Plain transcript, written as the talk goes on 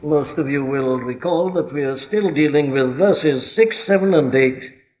Most of you will recall that we are still dealing with verses 6, 7, and 8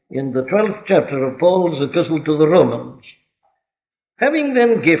 in the 12th chapter of Paul's epistle to the Romans. Having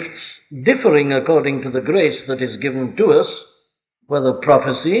then gifts differing according to the grace that is given to us, whether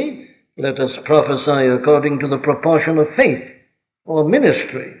prophecy, let us prophesy according to the proportion of faith, or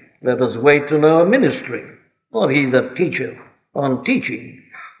ministry, let us wait on our ministry, or he that teacheth on teaching,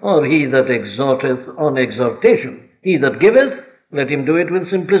 or he that exhorteth on exhortation, he that giveth, let him do it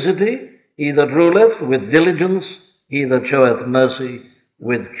with simplicity, he that ruleth with diligence, he that showeth mercy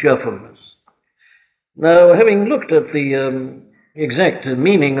with cheerfulness. Now, having looked at the exact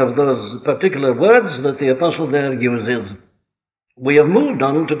meaning of those particular words that the apostle there uses, we have moved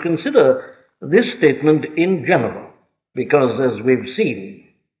on to consider this statement in general, because as we've seen,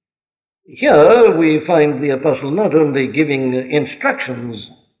 here we find the apostle not only giving instructions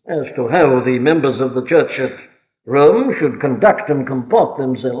as to how the members of the church at Rome should conduct and comport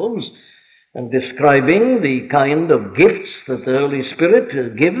themselves, and describing the kind of gifts that the Holy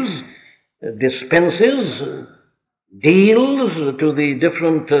Spirit gives, dispenses, deals to the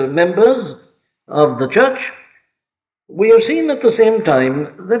different members of the church. We have seen at the same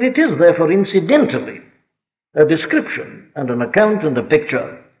time that it is therefore incidentally a description and an account and a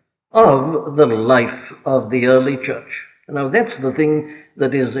picture of the life of the early church. Now that's the thing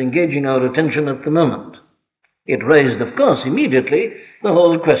that is engaging our attention at the moment. It raised, of course, immediately the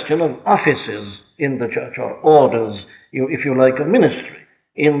whole question of offices in the church, or orders, if you like, of ministry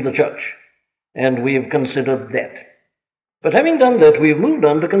in the church. And we've considered that. But having done that, we've moved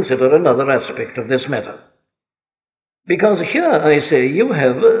on to consider another aspect of this matter. Because here, I say, you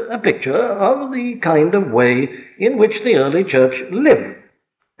have a picture of the kind of way in which the early church lived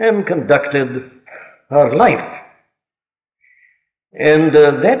and conducted her life. And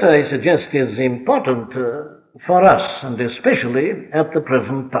that, I suggest, is important for us, and especially at the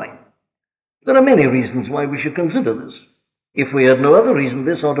present time. There are many reasons why we should consider this. If we had no other reason,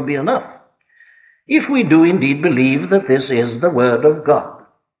 this ought to be enough. If we do indeed believe that this is the Word of God,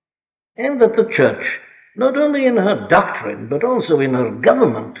 and that the church, not only in her doctrine, but also in her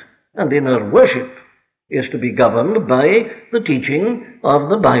government and in her worship, is to be governed by the teaching of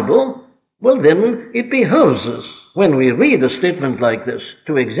the Bible, well then it behoves us, when we read a statement like this,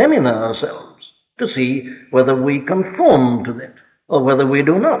 to examine ourselves, to see whether we conform to that, or whether we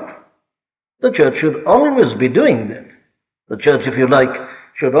do not. The church should always be doing that. The church, if you like,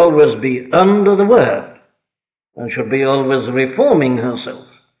 should always be under the Word, and should be always reforming herself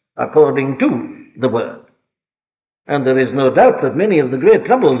according to the Word. And there is no doubt that many of the great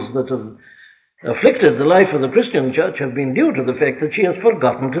troubles that have afflicted the life of the Christian church have been due to the fact that she has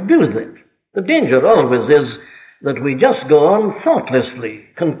forgotten to do that. The danger always is that we just go on thoughtlessly,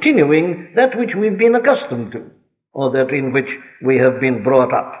 continuing that which we've been accustomed to, or that in which we have been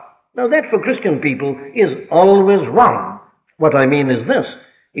brought up. Now that for Christian people is always wrong. What I mean is this: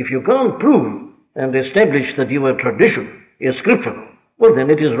 if you can't prove and establish that your tradition is scriptural, well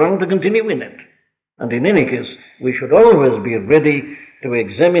then it is wrong to continue in it. And in any case, we should always be ready to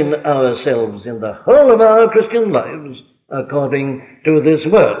examine ourselves in the whole of our Christian lives according to this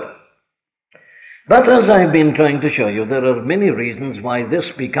Word. But as I've been trying to show you, there are many reasons why this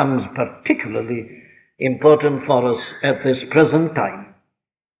becomes particularly important for us at this present time.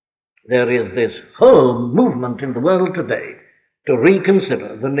 There is this whole movement in the world today to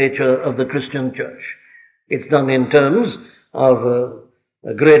reconsider the nature of the Christian church. It's done in terms of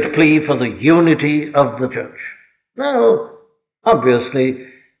a great plea for the unity of the church. Now, obviously,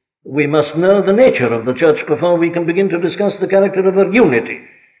 we must know the nature of the church before we can begin to discuss the character of her unity.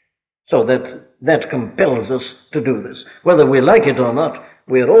 So that compels us to do this. Whether we like it or not,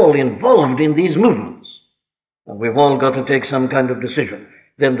 we're all involved in these movements. And we've all got to take some kind of decision.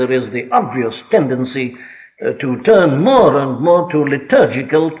 Then there is the obvious tendency to turn more and more to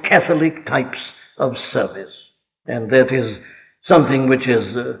liturgical Catholic types of service. And that is something which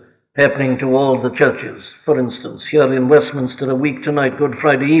is happening to all the churches. For instance, here in Westminster, a week tonight, Good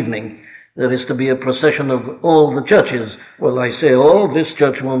Friday evening, there is to be a procession of all the churches. Well, I say all, this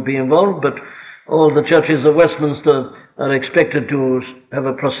church won't be involved, but all the churches of Westminster are expected to have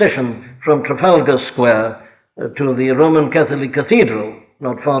a procession from Trafalgar Square to the Roman Catholic Cathedral,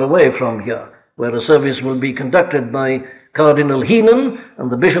 not far away from here, where a service will be conducted by Cardinal Heenan and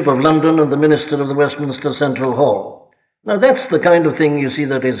the Bishop of London and the Minister of the Westminster Central Hall. Now that's the kind of thing you see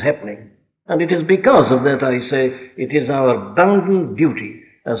that is happening. And it is because of that, I say, it is our bounden duty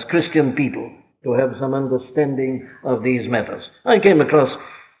as Christian people to have some understanding of these matters. I came across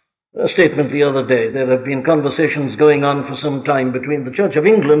a statement the other day. There have been conversations going on for some time between the Church of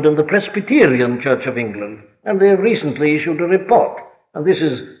England and the Presbyterian Church of England, and they have recently issued a report and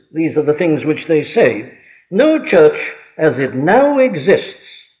these are the things which they say, no church as it now exists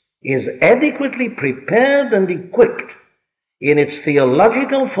is adequately prepared and equipped in its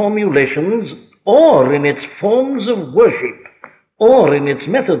theological formulations or in its forms of worship or in its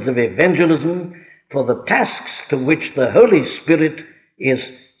methods of evangelism for the tasks to which the Holy Spirit is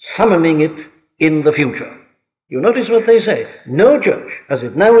summoning it in the future. You notice what they say. No church, as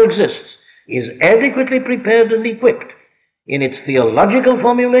it now exists, is adequately prepared and equipped in its theological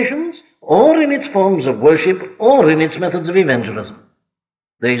formulations or in its forms of worship or in its methods of evangelism.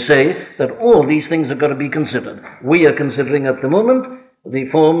 They say that all these things have got to be considered. We are considering at the moment the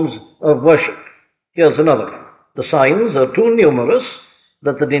forms of worship. Here's another one. The signs are too numerous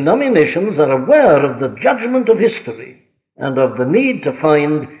that the denominations are aware of the judgment of history and of the need to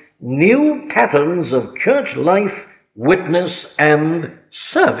find new patterns of church life, witness, and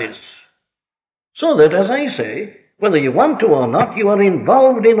service. So that, as I say, whether you want to or not, you are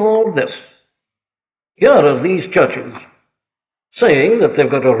involved in all this. Here are these churches saying that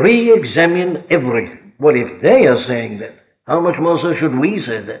they've got to re-examine everything. Well, if they are saying that, how much more so should we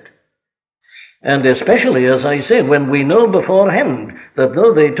say that? And especially, as I said, when we know beforehand that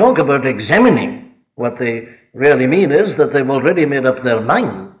though they talk about examining, what they really mean is that they've already made up their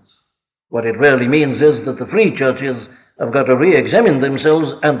minds. What it really means is that the free churches have got to re-examine themselves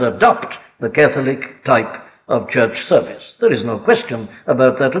and adopt the Catholic type of church service. There is no question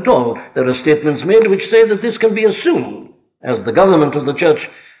about that at all. There are statements made which say that this can be assumed, as the government of the church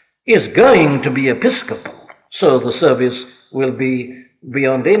is going to be episcopal, so the service will be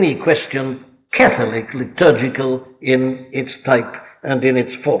beyond any question Catholic, liturgical in its type and in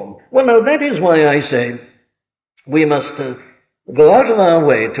its form. Well, now that is why I say we must go out of our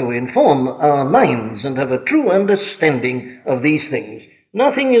way to inform our minds and have a true understanding of these things.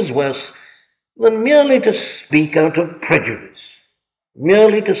 Nothing is worse than merely to speak out of prejudice,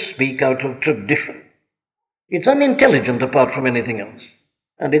 merely to speak out of tradition. It's unintelligent apart from anything else,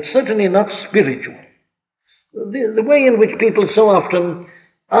 and it's certainly not spiritual. The way in which people so often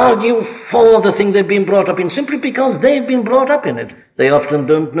argue for the thing they've been brought up in simply because they've been brought up in it. They often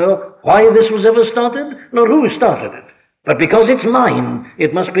don't know why this was ever started, nor who started it. But because it's mine,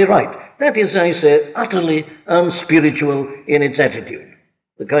 it must be right. That is, I say, utterly unspiritual in its attitude.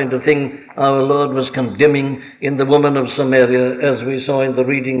 The kind of thing our Lord was condemning in the woman of Samaria, as we saw in the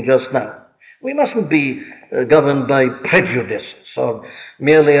reading just now. We mustn't be governed by prejudices or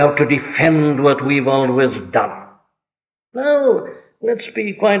merely have to defend what we've always done. Now, let's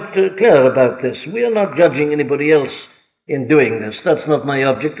be quite clear about this. We are not judging anybody else in doing this. That's not my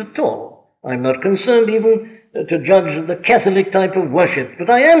object at all. I'm not concerned even to judge the Catholic type of worship, but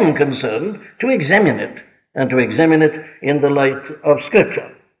I am concerned to examine it, and to examine it in the light of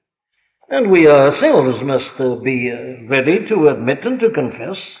Scripture. And we ourselves must be ready to admit and to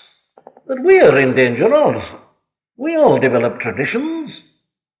confess that we are in danger also. We all develop traditions,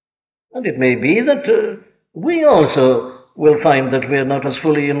 and it may be that we also will find that we are not as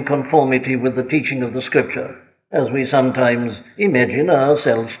fully in conformity with the teaching of the Scripture as we sometimes imagine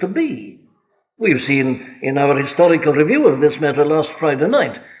ourselves to be. We've seen in our historical review of this matter last Friday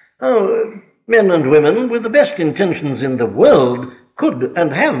night how men and women with the best intentions in the world could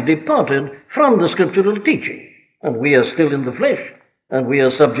and have departed from the scriptural teaching. And we are still in the flesh, and we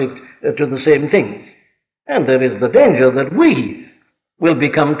are subject to the same things. And there is the danger that we will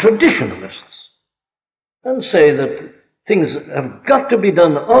become traditionalists and say that things have got to be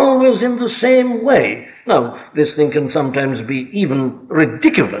done always in the same way. Now, this thing can sometimes be even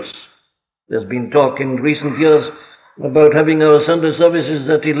ridiculous. There's been talk in recent years about having our Sunday services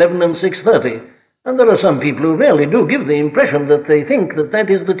at 11 and 6:30, and there are some people who really do give the impression that they think that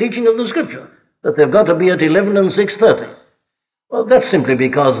that is the teaching of the Scripture, that they've got to be at 11 and 6:30. Well, that's simply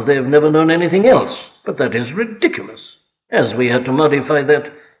because they've never known anything else, but that is ridiculous. As we had to modify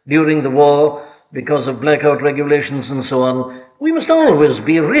that during the war because of blackout regulations and so on, we must always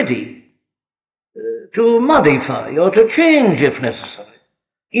be ready to modify or to change if necessary,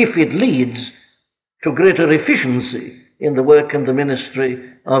 if it leads to greater efficiency in the work and the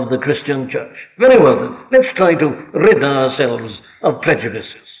ministry of the Christian church. Very well then, let's try to rid ourselves of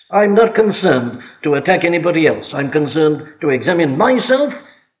prejudices. I'm not concerned to attack anybody else. I'm concerned to examine myself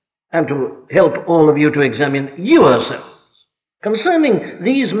and to help all of you to examine yourselves concerning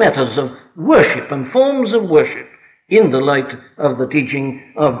these matters of worship and forms of worship in the light of the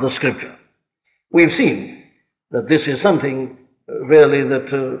teaching of the Scripture. We've seen that this is something really that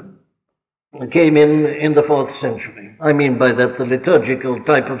came in the 4th century. I mean by that the liturgical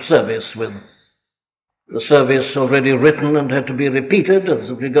type of service, with the service already written and had to be repeated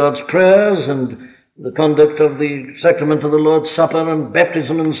as regards prayers and the conduct of the sacrament of the Lord's Supper and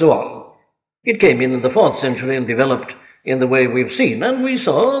baptism and so on. It came in the 4th century and developed in the way we've seen, and we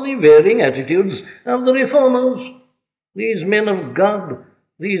saw the varying attitudes of the reformers. These men of God,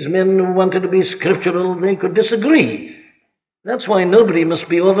 these men who wanted to be scriptural, they could disagree. That's why nobody must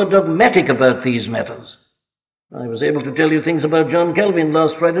be over-dogmatic about these matters. I was able to tell you things about John Calvin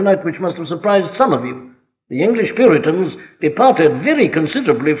last Friday night which must have surprised some of you. The English Puritans departed very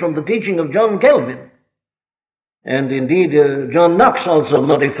considerably from the teaching of John Calvin. And indeed, John Knox also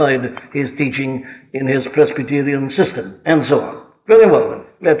modified his teaching in his Presbyterian system, and so on. Very well,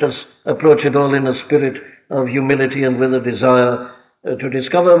 let us approach it all in a spirit of humility and with a desire to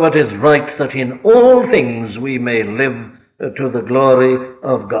discover what is right, that in all things we may live to the glory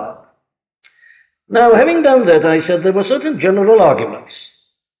of God. Now, having done that, I said there were certain general arguments,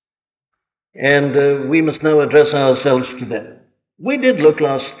 and we must now address ourselves to them. We did look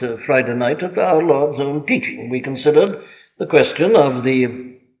last Friday night at our Lord's own teaching. We considered the question of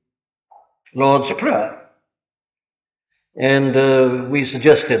the Lord's Prayer, and we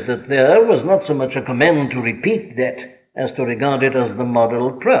suggested that there was not so much a command to repeat that as to regard it as the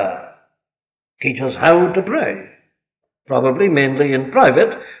model prayer. Teach us how to pray, probably mainly in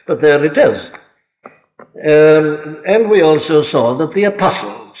private, but there it is. And we also saw that the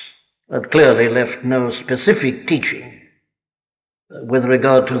apostles had clearly left no specific teaching with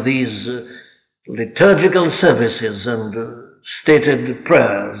regard to these liturgical services and stated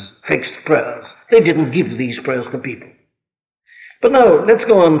prayers, fixed prayers. They didn't give these prayers to people. But now, let's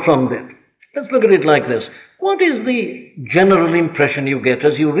go on from that. Let's look at it like this. What is the general impression you get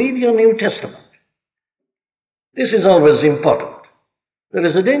as you read your New Testament? This is always important. There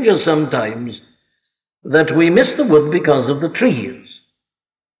is a danger sometimes that we miss the wood because of the trees,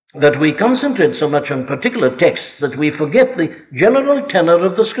 that we concentrate so much on particular texts that we forget the general tenor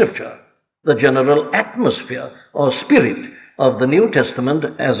of the Scripture, the general atmosphere or spirit of the New Testament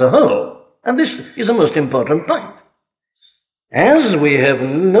as a whole. And this is a most important point. As we have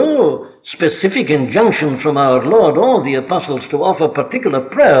no specific injunction from our Lord or the apostles to offer particular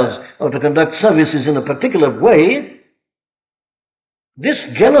prayers or to conduct services in a particular way, this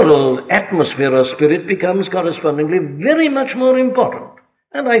general atmosphere or spirit becomes correspondingly very much more important.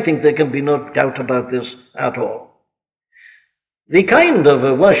 And I think there can be no doubt about this at all. The kind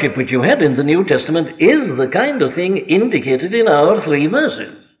of worship which you had in the New Testament is the kind of thing indicated in our 3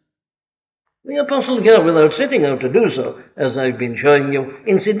 verses. The apostle here, without setting out to do so, as I've been showing you,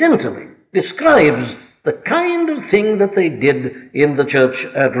 incidentally describes the kind of thing that they did in the church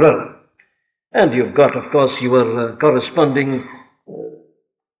at Rome. And you've got, of course, your corresponding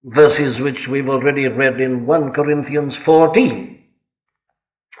verses which we've already read in 1 Corinthians 14.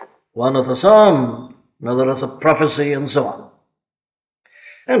 One of a psalm, another as a prophecy, and so on.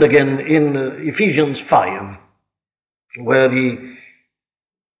 And again in Ephesians 5, where he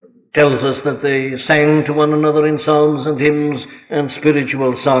tells us that they sang to one another in psalms and hymns and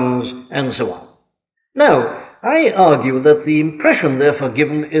spiritual songs, and so on. Now, I argue that the impression therefore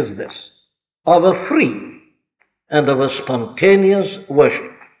given is this, of a free and of a spontaneous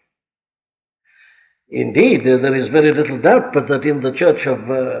worship. Indeed, there is very little doubt but that in the church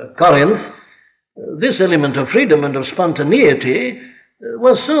of Corinth, this element of freedom and of spontaneity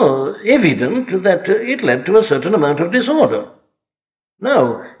was so evident that it led to a certain amount of disorder.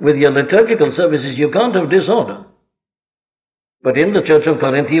 Now, with your liturgical services, you can't have disorder. But in the church of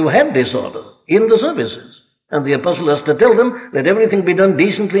Corinth, you had disorder in the services. And the apostle has to tell them, let everything be done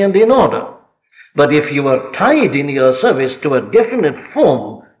decently and in order. But if you are tied in your service to a definite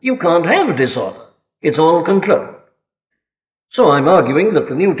form, you can't have disorder. It's all controlled. So I'm arguing that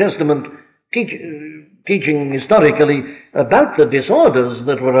the New Testament teaching historically about the disorders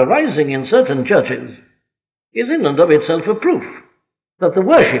that were arising in certain churches is in and of itself a proof that the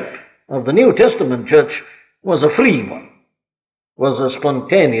worship of the New Testament church was a free one, was a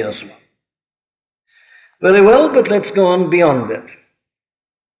spontaneous one. Very well, but let's go on beyond that.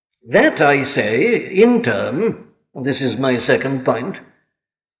 That, I say, in turn, and this is my second point,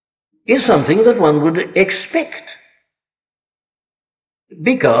 is something that one would expect,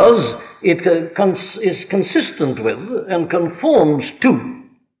 because it is consistent with and conforms to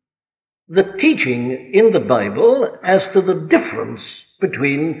the teaching in the Bible as to the difference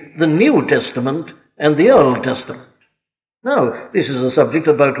between the New Testament and the Old Testament. Now, this is a subject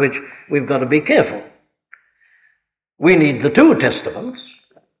about which we've got to be careful. We need the 2 Testaments,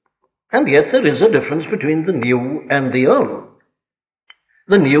 and yet there is a difference between the New and the Old.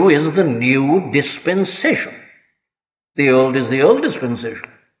 The New is the new dispensation. The Old is the old dispensation.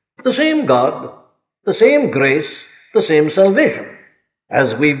 The same God, the same grace, the same salvation. as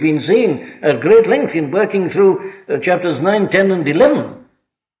we've been seeing at great length in working through chapters 9, 10, and 11.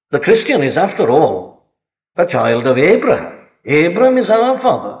 The Christian is, after all, a child of Abraham. Abraham is our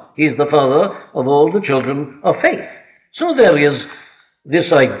father. He is the father of all the children of faith. So there is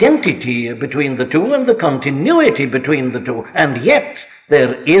this identity between the two and the continuity between the two, and yet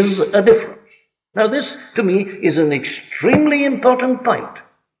there is a difference. Now this, to me, is an extremely important point,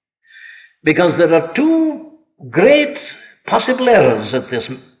 because there are two great possible errors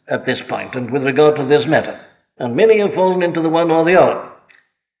at this point, and with regard to this matter, and many have fallen into the one or the other.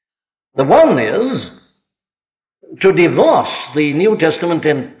 The one is to divorce the New Testament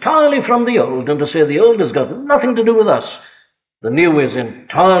entirely from the Old and to say the Old has got nothing to do with us. The New is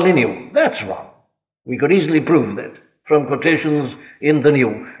entirely new. That's wrong. We could easily prove that from quotations in the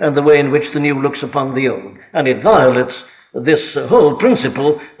New and the way in which the New looks upon the Old. And it violates this whole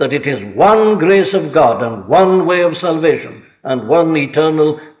principle that it is one grace of God and one way of salvation and one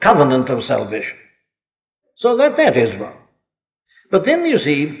eternal covenant of salvation. So that is wrong. But then you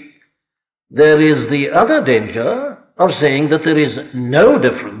see, there is the other danger of saying that there is no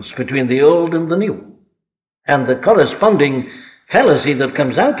difference between the old and the new, and the corresponding fallacy that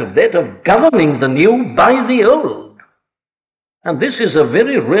comes out of that of governing the new by the old. And this is a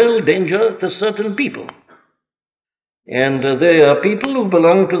very real danger to certain people. And they are people who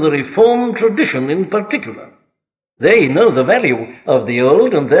belong to the Reformed tradition in particular. They know the value of the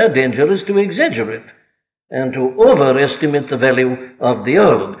old, and their danger is to exaggerate and to overestimate the value of the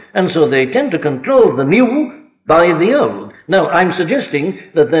old. And so they tend to control the new by the old. Now, I'm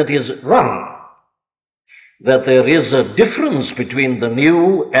suggesting that that is wrong, that there is a difference between the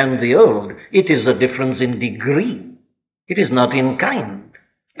new and the old. It is a difference in degree. It is not in kind.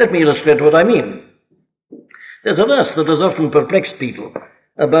 Let me illustrate what I mean. There's a verse that has often perplexed people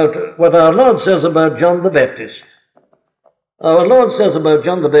about what our Lord says about John the Baptist. Our Lord says about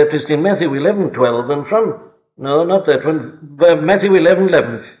John the Baptist in Matthew 11:12, and Matthew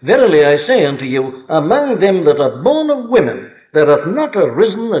 11:11, "Verily I say unto you, among them that are born of women, there hath not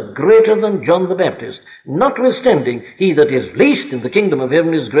arisen a greater than John the Baptist. Notwithstanding, he that is least in the kingdom of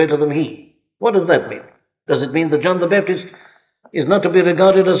heaven is greater than he." What does that mean? Does it mean that John the Baptist is not to be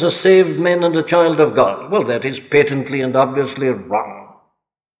regarded as a saved man and a child of God? Well, that is patently and obviously wrong.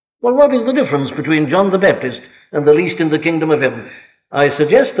 Well, what is the difference between John the Baptist and the least in the kingdom of heaven? I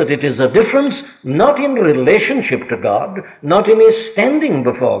suggest that it is a difference not in relationship to God, not in his standing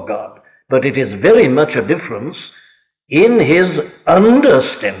before God, but it is very much a difference in his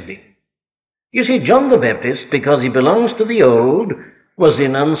understanding. You see, John the Baptist, because he belongs to the old, was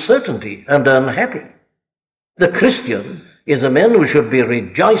in uncertainty and unhappy. The Christian is a man who should be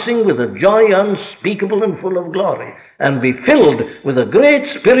rejoicing with a joy unspeakable and full of glory, and be filled with a great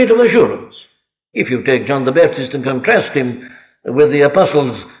spirit of assurance. If you take John the Baptist and contrast him with the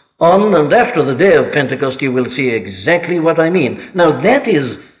apostles on and after the day of Pentecost, you will see exactly what I mean. Now, that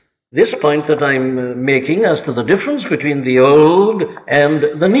is this point that I'm making as to the difference between the old and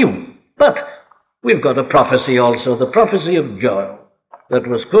the new. But we've got a prophecy also, the prophecy of Joel, that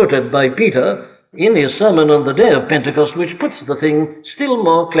was quoted by Peter in his sermon on the day of Pentecost, which puts the thing still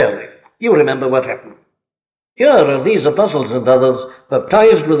more clearly. You remember what happened. Here are these apostles and others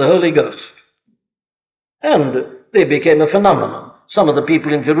baptized with the Holy Ghost, and they became a phenomenon. Some of the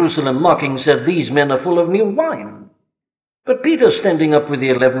people in Jerusalem mocking said, "These men are full of new wine." But Peter, standing up with the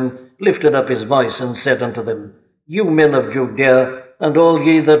 11, lifted up his voice and said unto them, "You men of Judea, and all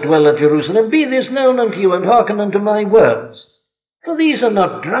ye that dwell at Jerusalem, be this known unto you, and hearken unto my words. For these are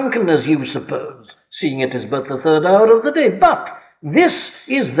not drunken as you suppose, seeing it is but the third hour of the day. But this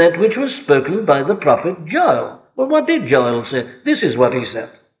is that which was spoken by the prophet Joel." Well, what did Joel say? This is what he said.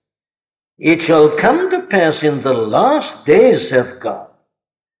 "It shall come to pass in the last days, saith God,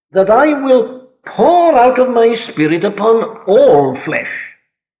 that I will pour out of my spirit upon all flesh."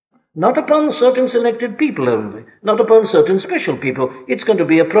 Not upon certain selected people only, not upon certain special people. It's going to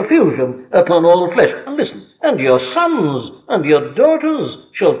be a profusion upon all flesh. And listen, "and your sons and your daughters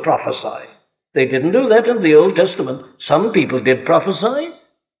shall prophesy." They didn't do that in the Old Testament. Some people did prophesy,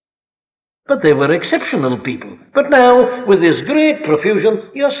 but they were exceptional people. But now, with this great profusion,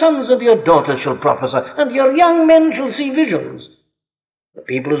 your sons and your daughters shall prophesy, and your young men shall see visions. The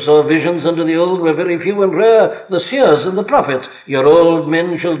people who saw visions under the old were very few and rare, the seers and the prophets. Your old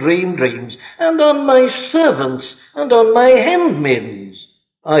men shall dream dreams, and on my servants and on my handmaidens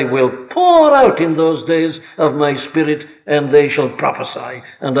I will pour out in those days of my spirit, and they shall prophesy,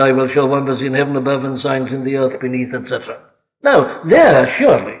 and I will show wonders in heaven above and signs in the earth beneath, etc. Now, there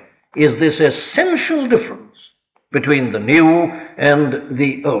surely is this essential difference between the new and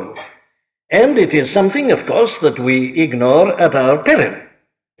the old. And it is something, of course, that we ignore at our peril.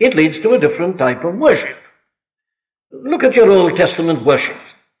 It leads to a different type of worship. Look at your Old Testament worship.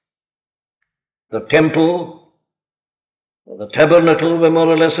 The temple, or the tabernacle were more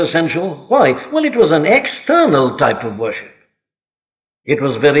or less essential. Why? Well, it was an external type of worship. It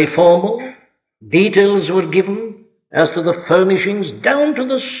was very formal. Details were given as to the furnishings down to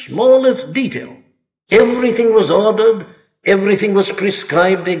the smallest detail. Everything was ordered, everything was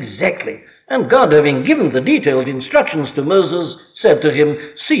prescribed exactly. And God, having given the detailed instructions to Moses, said to him,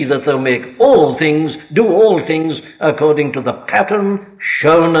 "See that thou make all things, do all things according to the pattern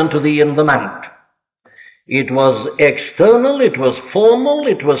shown unto thee in the mount." It was external, it was formal,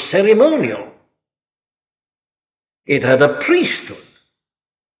 it was ceremonial. It had a priesthood,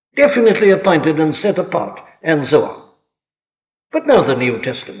 definitely appointed and set apart, and so on. But now the New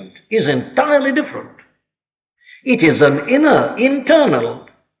Testament is entirely different. It is an inner, internal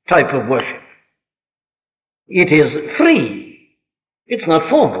type of worship. It is free. It's not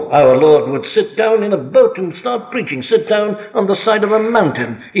formal. Our Lord would sit down in a boat and start preaching, sit down on the side of a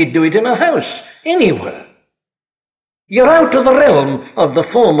mountain. He'd do it in a house, anywhere. You're out of the realm of the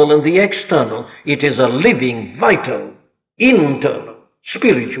formal and the external. It is a living, vital, internal,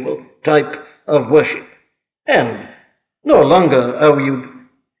 spiritual type of worship. And no longer are you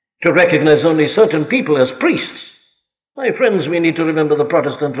to recognize only certain people as priests. My friends, we need to remember the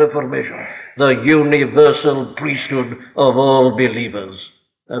Protestant Reformation, the universal priesthood of all believers.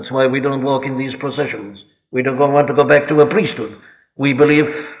 That's why we don't walk in these processions. We don't want to go back to a priesthood. We believe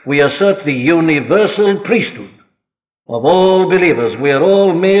we assert the universal priesthood of all believers. We are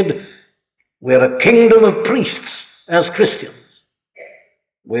all made, we are a kingdom of priests as Christians.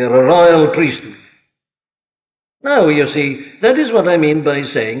 We are a royal priesthood. Now, you see, that is what I mean by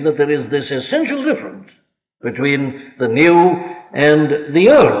saying that there is this essential difference between the new and the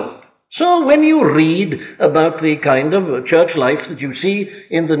old. So when you read about the kind of church life that you see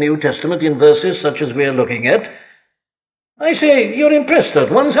in the New Testament in verses such as we are looking at, I say you're impressed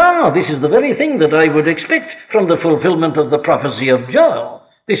at once. This is the very thing that I would expect from the fulfillment of the prophecy of Joel.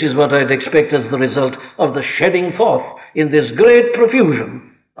 This is what I'd expect as the result of the shedding forth in this great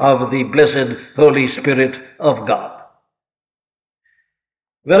profusion of the blessed Holy Spirit of God.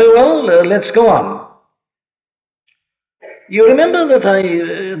 Very well, let's go on. You remember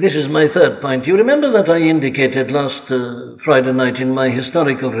that this is my third point, you remember that I indicated last Friday night in my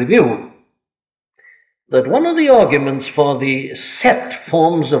historical review that one of the arguments for the set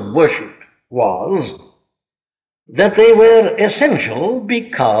forms of worship was that they were essential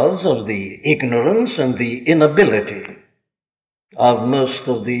because of the ignorance and the inability of most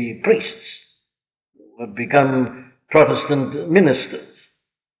of the priests who had become Protestant ministers.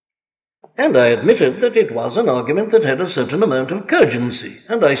 And I admitted that it was an argument that had a certain amount of cogency,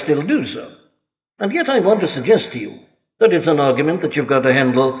 and I still do so. And yet I want to suggest to you that it's an argument that you've got to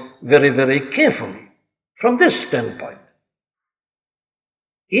handle very, very carefully from this standpoint.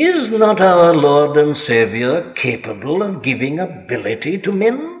 Is not our Lord and Savior capable of giving ability to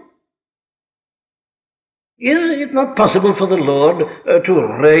men? Is it not possible for the Lord to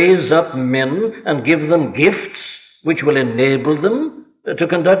raise up men and give them gifts which will enable them to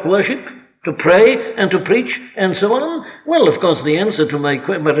conduct worship, to pray and to preach and so on? Well, of course, the answer to my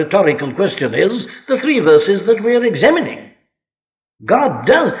rhetorical question is the three verses that we are examining. God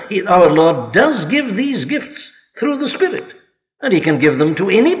does, our Lord does give these gifts through the Spirit, and He can give them to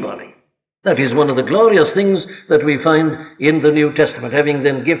anybody. That is one of the glorious things that we find in the New Testament, having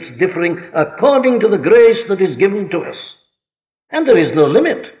then gifts differing according to the grace that is given to us. And there is no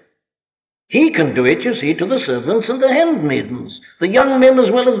limit. He can do it, you see, to the servants and the handmaidens, the young men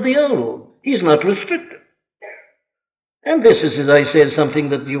as well as the old. He's not restricted. And this is, as I say, something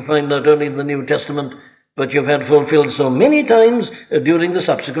that you find not only in the New Testament, but you've had fulfilled so many times during the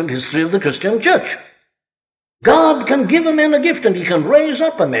subsequent history of the Christian church. God can give a man a gift, and He can raise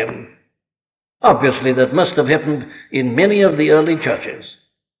up a man. Obviously, that must have happened in many of the early churches.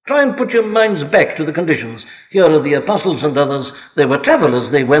 Try and put your minds back to the conditions. Here are the apostles and others. They were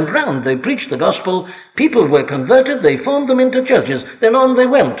travelers. They went round. They preached the gospel. People were converted. They formed them into churches. Then on they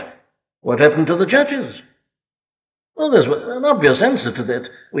went. What happened to the churches? Well, there's an obvious answer to that.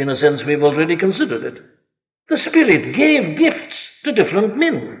 In a sense, we've already considered it. The Spirit gave gifts to different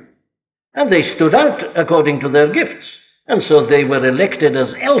men, and they stood out according to their gifts. And so they were elected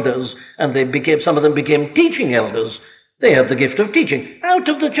as elders, and some of them became teaching elders. They had the gift of teaching out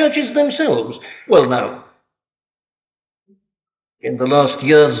of the churches themselves. Well, now, in the last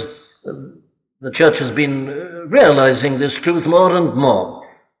years, the church has been realizing this truth more and more.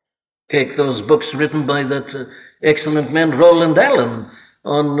 Take those books written by that excellent man, Roland Allen,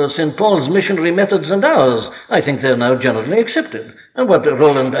 on St. Paul's missionary methods and ours. I think they're now generally accepted. And what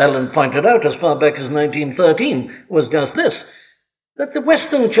Roland Allen pointed out as far back as 1913 was just this, that the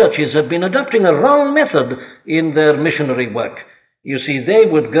Western churches have been adopting a wrong method in their missionary work. You see, they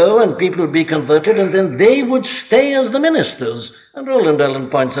would go and people would be converted and then they would stay as the ministers. And Roland Allen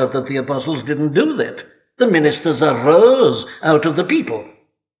points out that the apostles didn't do that. The ministers arose out of the people.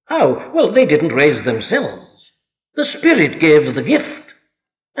 How? Well, they didn't raise themselves. The Spirit gave the gift.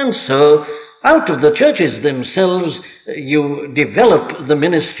 And so, out of the churches themselves, you develop the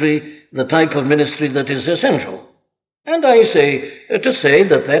ministry, the type of ministry that is essential. And I say, to say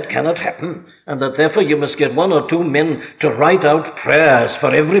that that cannot happen, and that therefore you must get one or two men to write out prayers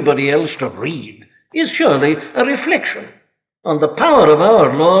for everybody else to read, is surely a reflection on the power of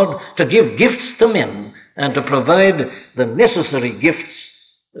our Lord to give gifts to men and to provide the necessary gifts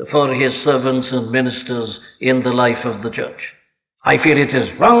for his servants and ministers in the life of the church. I feel it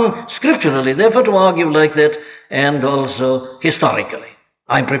is wrong scripturally, therefore, to argue like that, and also historically.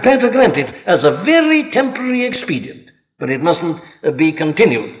 I'm prepared to grant it as a very temporary expedient, but it mustn't be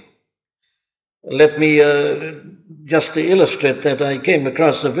continued. Let me just illustrate that. I came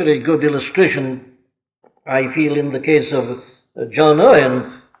across a very good illustration, I feel, in the case of John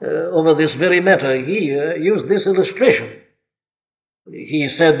Owen over this very matter. He used this illustration. He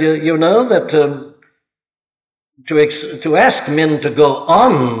said, you know, that to ask men to go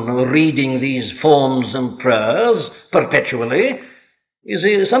on reading these forms and prayers perpetually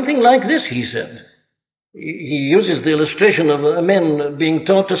is something like this, he said. He uses the illustration of a man being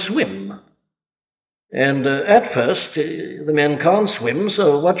taught to swim. And at first, the man can't swim,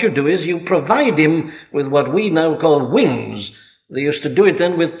 so what you do is you provide him with what we now call wings. They used to do it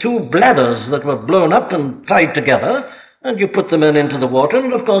then with two bladders that were blown up and tied together, and you put the man into the water,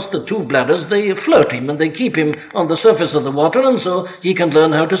 and of course the two bladders, they float him, and they keep him on the surface of the water, and so he can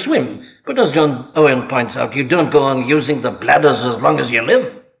learn how to swim. But as John Owen points out, you don't go on using the bladders as long as you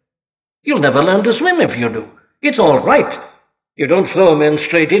live. You'll never learn to swim if you do. It's all right. You don't throw a man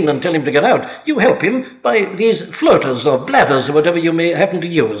straight in and tell him to get out. You help him by these floaters or bladders or whatever you may happen to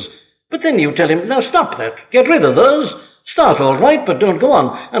use. But then you tell him, now stop that. Get rid of those. Start all right, but don't go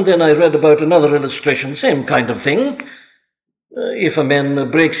on. And then I read about another illustration, same kind of thing. If a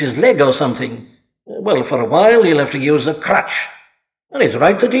man breaks his leg or something, well, for a while he'll have to use a crutch. Well, it's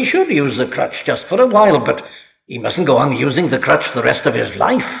right that he should use a crutch just for a while, but he mustn't go on using the crutch the rest of his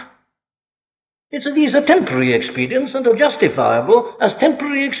life. These are temporary expedients and are justifiable as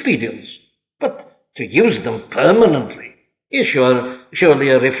temporary expedients. But to use them permanently is surely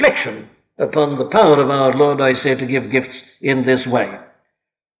a reflection upon the power of our Lord, I say, to give gifts in this way.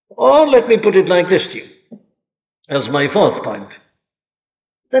 Or let me put it like this to you, as my fourth point,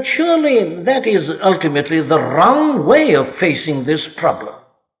 that surely that is ultimately the wrong way of facing this problem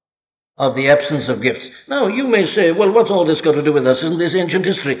of the absence of gifts. Now, you may say, well, what's all this got to do with us? Isn't this ancient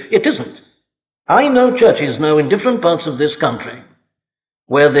history? It isn't. I know churches now in different parts of this country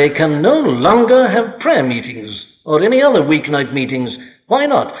where they can no longer have prayer meetings or any other weeknight meetings. Why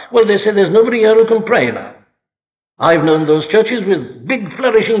not? Well, they say there's nobody here who can pray now. I've known those churches with big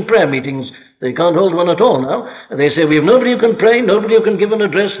flourishing prayer meetings. They can't hold one at all now. They say we have nobody who can pray, nobody who can give an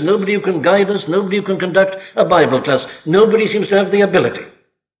address, nobody who can guide us, nobody who can conduct a Bible class. Nobody seems to have the ability.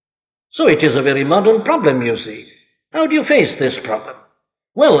 So it is a very modern problem, you see. How do you face this problem?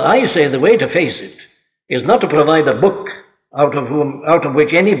 Well, I say the way to face it is not to provide a book out of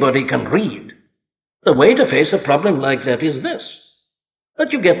which anybody can read. The way to face a problem like that is this,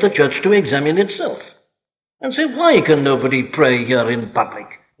 that you get the church to examine itself and say, why can nobody pray here in public?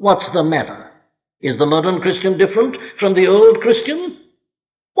 What's the matter? Is the modern Christian different from the old Christian?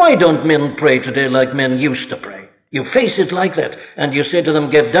 Why don't men pray today like men used to pray? You face it like that, and you say to them,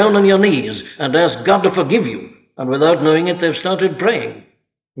 get down on your knees and ask God to forgive you. And without knowing it, they've started praying.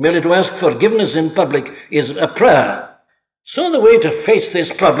 Merely to ask forgiveness in public is a prayer. So the way to face this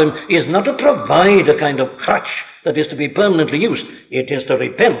problem is not to provide a kind of crutch that is to be permanently used. It is to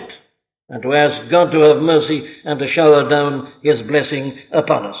repent and to ask God to have mercy and to shower down his blessing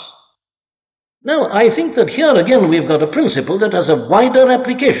upon us. Now, I think that here again we've got a principle that has a wider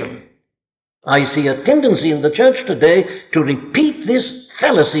application. I see a tendency in the church today to repeat this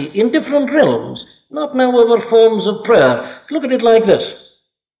fallacy in different realms, not now over forms of prayer. Look at it like this.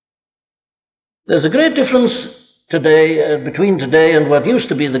 There's a great difference today between today and what used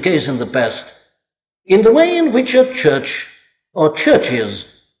to be the case in the past in the way in which a church or churches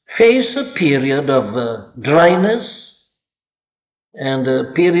face a period of dryness and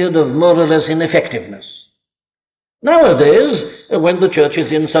a period of more or less ineffectiveness. Nowadays, when the church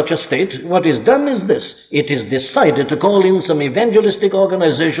is in such a state, what is done is this. It is decided to call in some evangelistic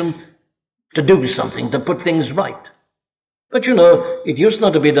organization to do something, to put things right. But you know, it used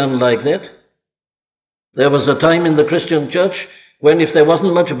not to be done like that. There was a time in the Christian church when if there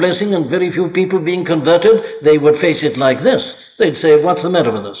wasn't much blessing and very few people being converted, they would face it like this. They'd say, what's the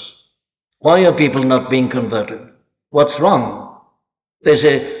matter with us? Why are people not being converted? What's wrong? They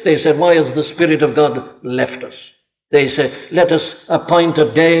said, why has the Spirit of God left us? They say, let us appoint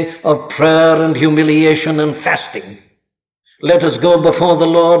a day of prayer and humiliation and fasting. Let us go before the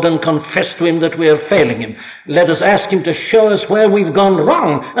Lord and confess to Him that we are failing Him. Let us ask Him to show us where we've gone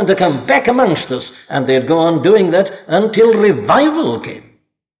wrong and to come back amongst us. And they'd go on doing that until revival came.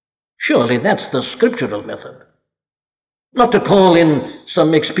 Surely that's the scriptural method. Not to call in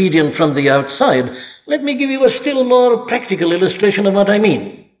some expedient from the outside. Let me give you a still more practical illustration of what I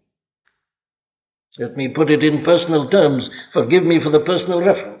mean. Let me put it in personal terms. Forgive me for the personal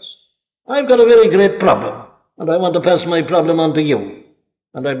reference. I've got a very great problem, and I want to pass my problem on to you.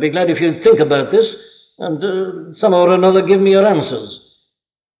 And I'd be glad if you'd think about this and somehow or another give me your answers.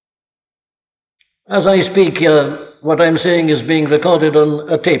 As I speak here, what I'm saying is being recorded on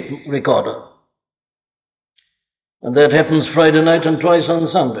a tape recorder. And that happens Friday night and twice on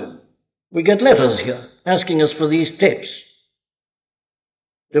Sunday. We get letters here asking us for these tapes.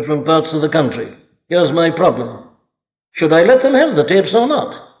 Different parts of the country. Here's my problem. Should I let them have the tapes or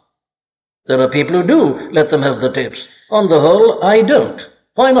not? There are people who do let them have the tapes. On the whole, I don't.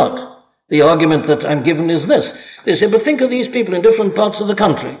 Why not? The argument that I'm given is this. They say, but think of these people in different parts of the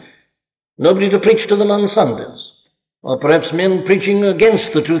country. Nobody to preach to them on Sundays. Or perhaps men preaching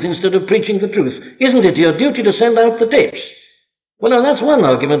against the truth instead of preaching the truth. Isn't it your duty to send out the tapes? Well, now that's one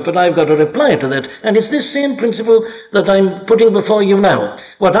argument, but I've got a reply to that, and it's this same principle that I'm putting before you now.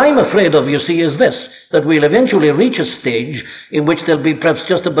 What I'm afraid of, you see, is this, that we'll eventually reach a stage in which there'll be perhaps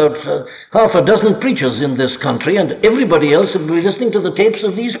just about half a dozen preachers in this country, and everybody else will be listening to the tapes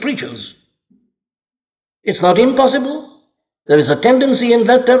of these preachers. It's not impossible. There is a tendency in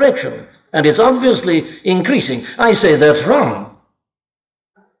that direction, and it's obviously increasing. I say that's wrong.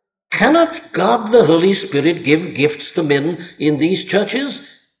 Cannot God the Holy Spirit give gifts to men in these churches?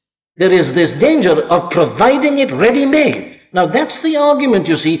 There is this danger of providing it ready-made. Now that's the argument,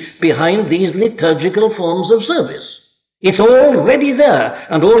 you see, behind these liturgical forms of service. It's already there,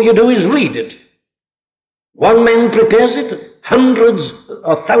 and all you do is read it. One man prepares it, hundreds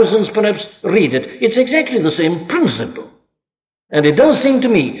or thousands perhaps read it. It's exactly the same principle. And it does seem to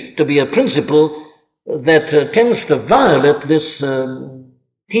me to be a principle that tends to violate this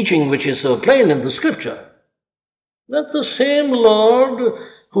teaching which is so plain in the Scripture, that the same Lord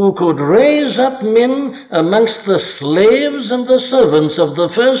who could raise up men amongst the slaves and the servants of the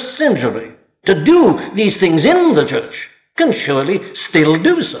first century to do these things in the church can surely still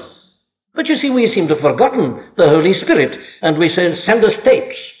do so. But you see, we seem to have forgotten the Holy Spirit, and we say, send us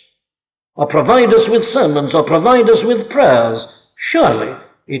tapes, or provide us with sermons, or provide us with prayers. Surely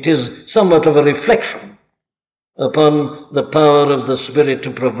it is somewhat of a reflection upon the power of the Spirit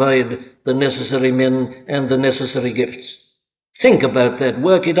to provide the necessary men and the necessary gifts. Think about that,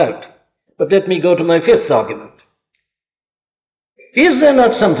 work it out. But let me go to my fifth argument. Is there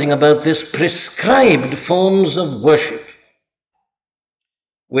not something about this prescribed forms of worship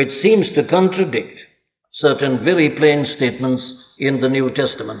which seems to contradict certain very plain statements in the New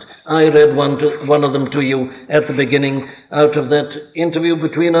Testament? I read one of them to you at the beginning out of that interview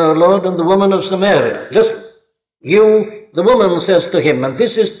between our Lord and the woman of Samaria. Listen. The woman says to him, and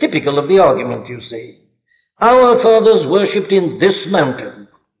this is typical of the argument, you see, our fathers worshipped in this mountain.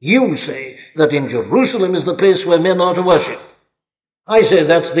 You say that in Jerusalem is the place where men ought to worship. I say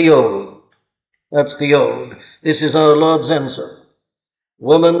that's the old. That's the old. This is our Lord's answer.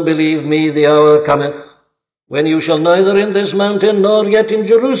 Woman, believe me, the hour cometh when you shall neither in this mountain nor yet in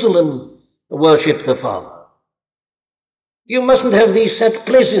Jerusalem worship the Father. You mustn't have these set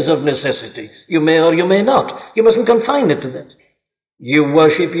places of necessity. You may or you may not. You mustn't confine it to that. You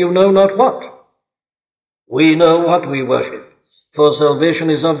worship you know not what. We know what we worship, for salvation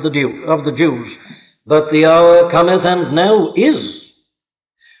is of the Jews. But the hour cometh, and now is,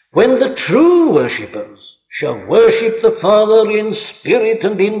 when the true worshippers shall worship the Father in spirit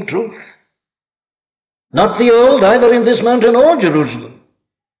and in truth. Not the old, either in this mountain or Jerusalem.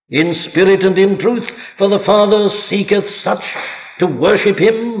 In spirit and in truth, for the Father seeketh such to worship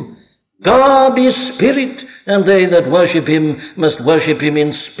him. God is spirit, and they that worship him must worship him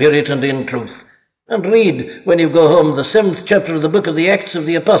in spirit and in truth. And read, when you go home, the 7th chapter of the book of the Acts of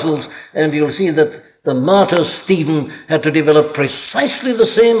the Apostles, and you'll see that the martyr Stephen had to develop precisely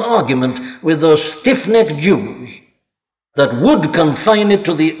the same argument with those stiff-necked Jews. that would confine it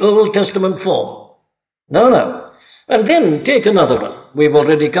to the Old Testament form. No, no. And then take another one. We've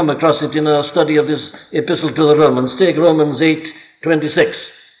already come across it in our study of this epistle to the Romans. Take Romans 8:26,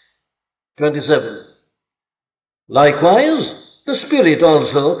 27. Likewise, the Spirit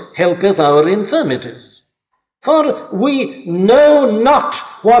also helpeth our infirmities. For we know not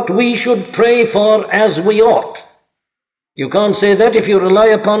what we should pray for as we ought. You can't say that if you rely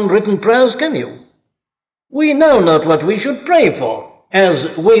upon written prayers, can you? We know not what we should pray for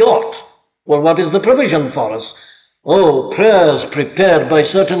as we ought. Well, what is the provision for us? Oh, prayers prepared by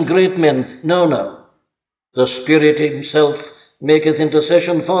certain great men. No, no. The Spirit himself maketh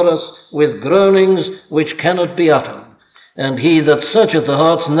intercession for us with groanings which cannot be uttered. And he that searcheth the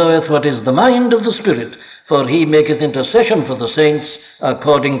hearts knoweth what is the mind of the Spirit, for he maketh intercession for the saints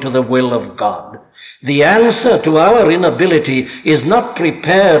according to the will of God. The answer to our inability is not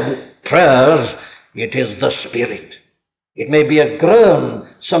prepared prayers, it is the Spirit. It may be a groan,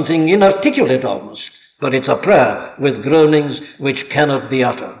 something inarticulate almost, but it's a prayer with groanings which cannot be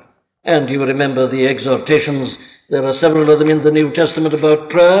uttered. And you remember the exhortations. There are several of them in the New Testament about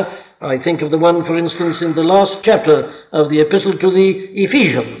prayer. I think of the one, for instance, in the last chapter of the epistle to the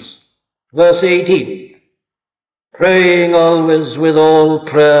Ephesians, verse 18. Praying always with all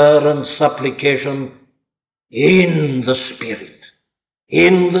prayer and supplication in the Spirit.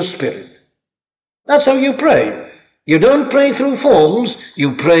 In the Spirit. That's how you pray. You don't pray through forms,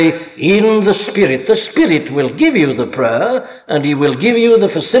 you pray in the Spirit. The Spirit will give you the prayer, and He will give you the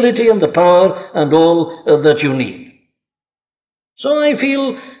facility and the power and all that you need. So I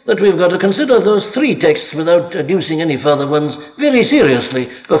feel that we've got to consider those three texts without adducing any further ones very seriously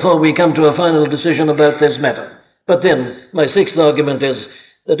before we come to a final decision about this matter. But then, my sixth argument is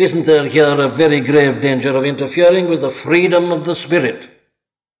that isn't there here a very grave danger of interfering with the freedom of the Spirit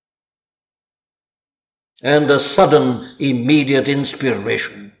and a sudden, immediate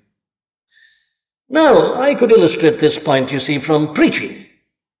inspiration? Now, I could illustrate this point, you see, from preaching.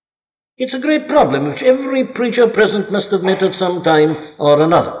 It's a great problem which every preacher present must admit at some time or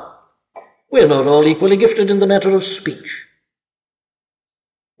another. We're not all equally gifted in the matter of speech.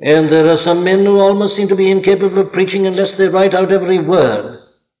 And there are some men who almost seem to be incapable of preaching unless they write out every word.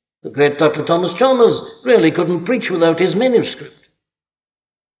 The great Dr. Thomas Chalmers really couldn't preach without his manuscript.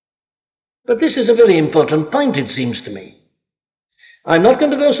 But this is a very important point, it seems to me. I'm not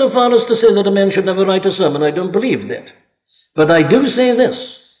going to go so far as to say that a man should never write a sermon. I don't believe that. But I do say this,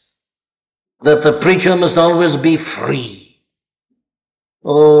 that the preacher must always be free.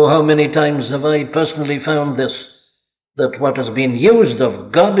 Oh, how many times have I personally found this, that what has been used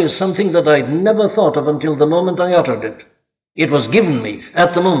of God is something that I'd never thought of until the moment I uttered it. It was given me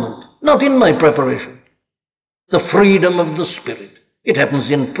at the moment, not in my preparation. The freedom of the Spirit. It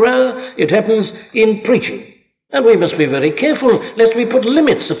happens in prayer, it happens in preaching. And we must be very careful lest we put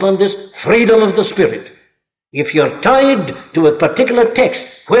limits upon this freedom of the Spirit. If you're tied to a particular text,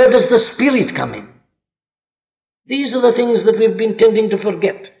 where does the Spirit come in? These are the things that we've been tending to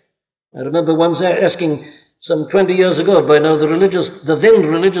forget. I remember once asking, some 20 years ago by now, the then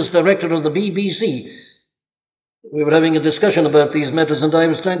religious director of the BBC. We were having a discussion about these matters, and I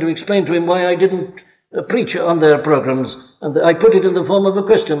was trying to explain to him why I didn't preach on their programs. And I put it in the form of a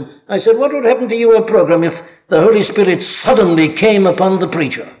question. I said, what would happen to your program if the Holy Spirit suddenly came upon the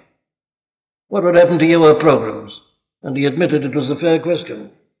preacher? What would happen to your programs? And he admitted it was a fair question.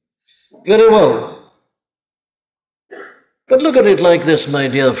 Very well. But look at it like this, my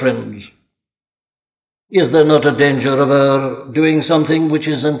dear friends. Is there not a danger of our doing something which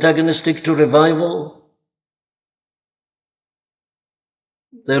is antagonistic to revival?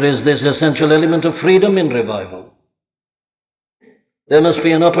 There is this essential element of freedom in revival. There must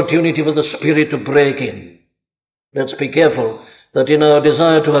be an opportunity for the Spirit to break in. Let's be careful that in our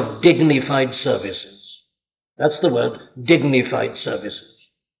desire to have dignified services, that's the word, dignified services.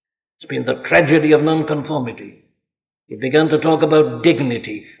 It's been the tragedy of nonconformity. It began to talk about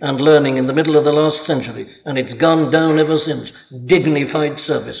dignity and learning in the middle of the last century, and it's gone down ever since. Dignified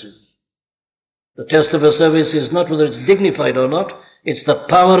services. The test of a service is not whether it's dignified or not, it's the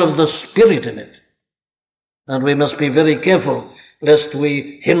power of the Spirit in it. And we must be very careful lest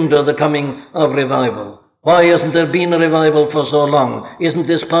we hinder the coming of revival. Why hasn't there been a revival for so long? Isn't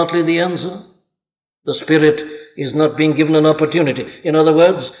this partly the answer? The Spirit is not being given an opportunity. In other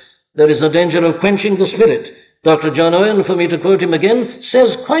words, there is a danger of quenching the Spirit. Dr. John Owen, for me to quote him again, says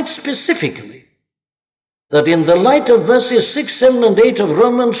quite specifically that in the light of verses 6, 7, and 8 of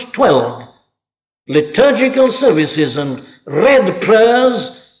Romans 12, liturgical services and read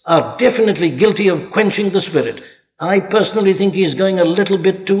prayers are definitely guilty of quenching the Spirit. I personally think he's going a little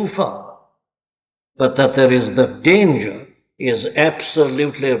bit too far. But that there is the danger is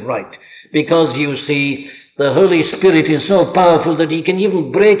absolutely right. Because you see, the Holy Spirit is so powerful that he can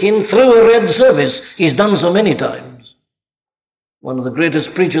even break in through a red service. He's done so many times. One of the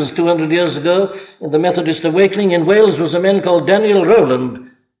greatest preachers 200 years ago in the Methodist Awakening in Wales was a man called Daniel Rowland.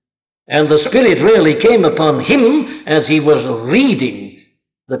 And the Spirit really came upon him as he was reading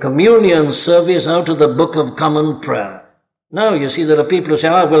the communion service out of the Book of Common Prayer. Now, you see, there are people who say,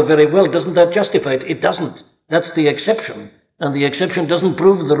 well, very well, doesn't that justify it? It doesn't. That's the exception. And the exception doesn't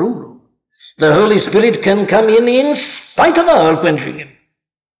prove the rule. The Holy Spirit can come in spite of our quenching him,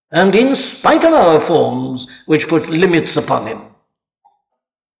 and in spite of our forms, which put limits upon him.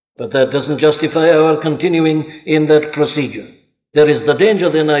 But that doesn't justify our continuing in that procedure. There is the danger,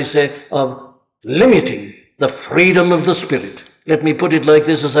 then, I say, of limiting the freedom of the Spirit. Let me put it like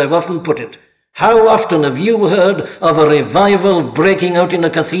this, as I've often put it. How often have you heard of a revival breaking out in a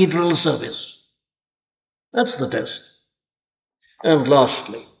cathedral service? That's the test. And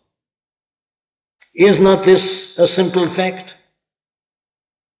lastly, is not this a simple fact?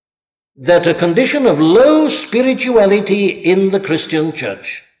 That a condition of low spirituality in the Christian church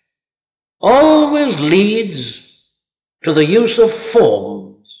always leads to the use of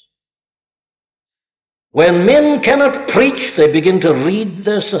forms. When men cannot preach, they begin to read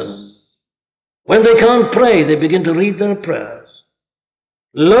their sermons. When they can't pray, they begin to read their prayers.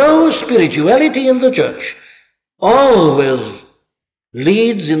 Low spirituality in the church always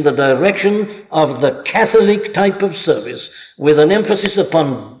leads in the direction of the Catholic type of service, with an emphasis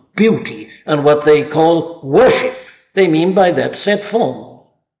upon beauty and what they call worship. They mean by that set form.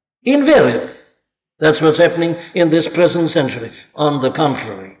 Invariably, that's what's happening in this present century. On the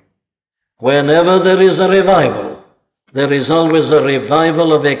contrary, whenever there is a revival, there is always a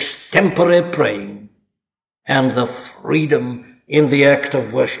revival of extempore praying and the freedom in the act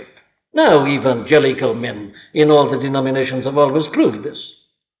of worship. Now, evangelical men in all the denominations have always proved this.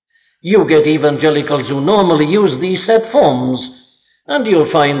 You get evangelicals who normally use these set forms, and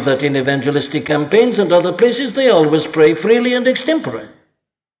you'll find that in evangelistic campaigns and other places they always pray freely and extempore.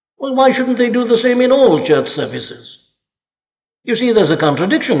 Well, why shouldn't they do the same in all church services? You see, there's a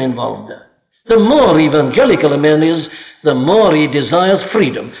contradiction involved there. The more evangelical a man is, the more he desires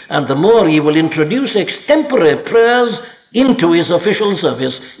freedom, and the more he will introduce extempore prayers into his official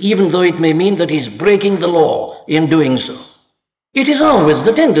service, even though it may mean that he's breaking the law in doing so. It is always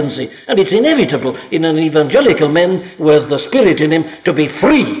the tendency, and it's inevitable in an evangelical man who has the Spirit in him, to be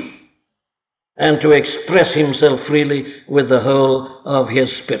free and to express himself freely with the whole of his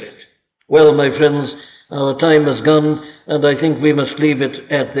spirit. Well, my friends, our time has gone, and I think we must leave it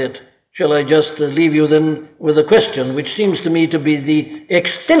at that. Shall I just leave you then with a question, which seems to me to be the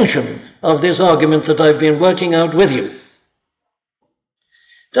extension of this argument that I've been working out with you?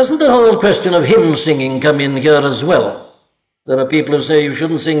 Doesn't the whole question of hymn singing come in here as well? There are people who say you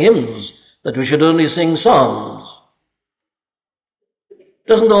shouldn't sing hymns, that we should only sing songs.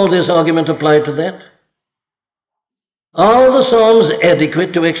 Doesn't all this argument apply to that? Are the Psalms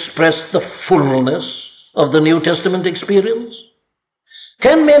adequate to express the fullness of the New Testament experience?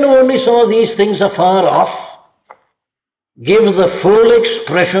 Can men who only saw these things afar off give the full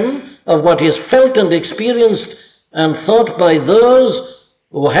expression of what is felt and experienced and thought by those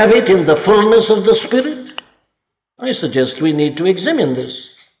who have it in the fullness of the Spirit? I suggest we need to examine this,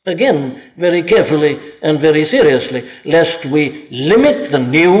 again, very carefully and very seriously, lest we limit the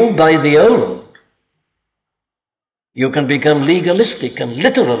new by the old. You can become legalistic and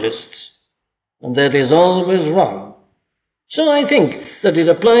literalists, and that is always wrong. So I think that it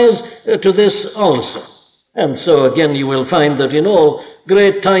applies to this also. And so again you will find that in all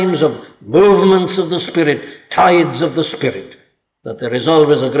great times of movements of the Spirit, tides of the Spirit, that there is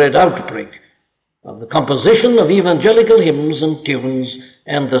always a great outbreak of the composition of evangelical hymns and tunes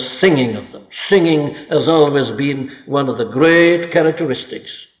and the singing of them. Singing has always been one of the great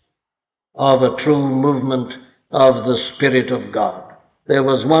characteristics of a true movement of the Spirit of God. There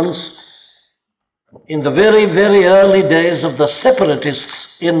was once, in the very, very early days of the separatists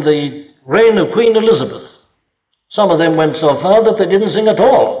in the reign of Queen Elizabeth, some of them went so far that they didn't sing at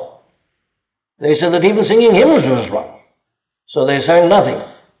all. They said that even singing hymns was wrong. So they sang nothing,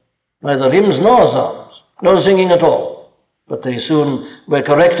 neither hymns nor psalms, no singing at all. But they soon were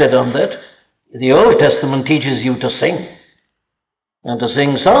corrected on that. The Old Testament teaches you to sing, and to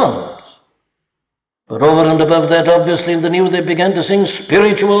sing psalms. But over and above that, obviously, in the New, they began to sing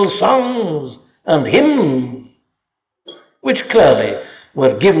spiritual songs and hymns, which clearly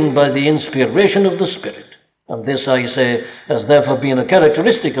were given by the inspiration of the Spirit. And this, I say, has therefore been a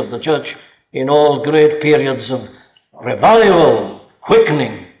characteristic of the church in all great periods of revival,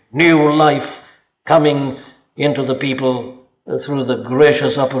 quickening, new life, coming into the people through the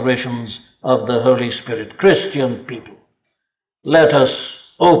gracious operations of the Holy Spirit. Christian people, let us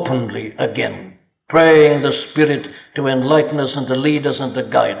openly again, praying the Spirit to enlighten us and to lead us and to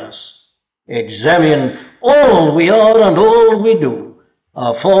guide us, examine all we are and all we do,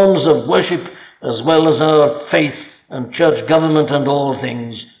 our forms of worship as well as our faith and church government and all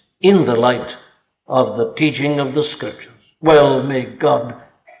things, in the light of the teaching of the Scriptures. Well, may God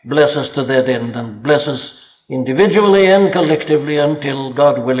bless us to that end and bless us individually and collectively until,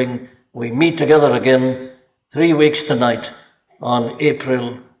 God willing, we meet together again 3 weeks tonight on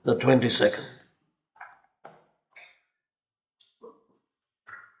April the 22nd.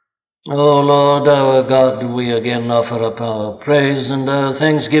 O Lord our God, we again offer up our praise and our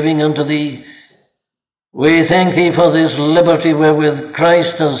thanksgiving unto Thee. We thank Thee for this liberty wherewith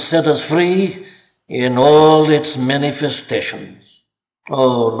Christ has set us free in all its manifestations.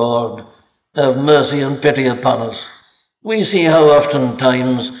 O Lord, have mercy and pity upon us. We see how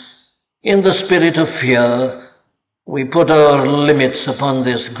oftentimes, in the spirit of fear, we put our limits upon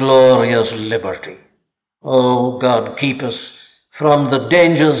this glorious liberty. O God, keep us from the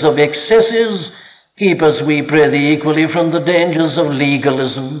dangers of excesses. Keep us, we pray Thee, equally from the dangers of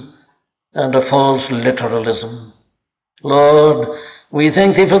legalism and a false literalism. Lord, we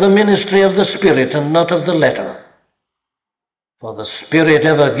thank Thee for the ministry of the Spirit and not of the letter. For the Spirit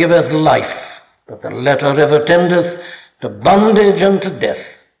ever giveth life, but the letter ever tendeth to bondage and to death.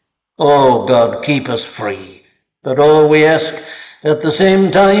 O God, keep us free. But we ask at the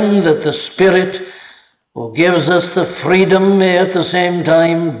same time that the Spirit who gives us the freedom may at the same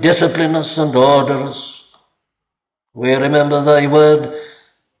time discipline us and order us. We remember Thy word.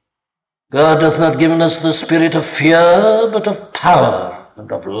 God hath not given us the spirit of fear, but of power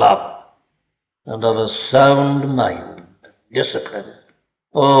and of love and of a sound mind, discipline.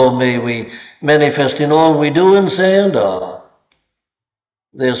 Oh, may we manifest in all we do and say and are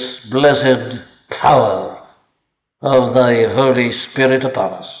this blessed power of Thy Holy Spirit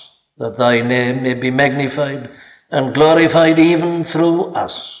upon us, that Thy name may be magnified and glorified even through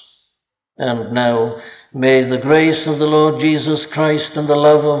us. And now may the grace of the Lord Jesus Christ and the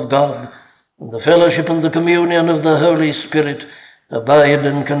love of God and the fellowship and the communion of the Holy Spirit abide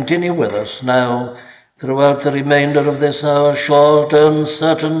and continue with us now throughout the remainder of this our short,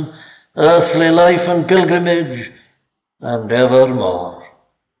 uncertain, earthly life and pilgrimage, and evermore.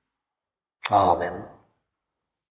 Amen.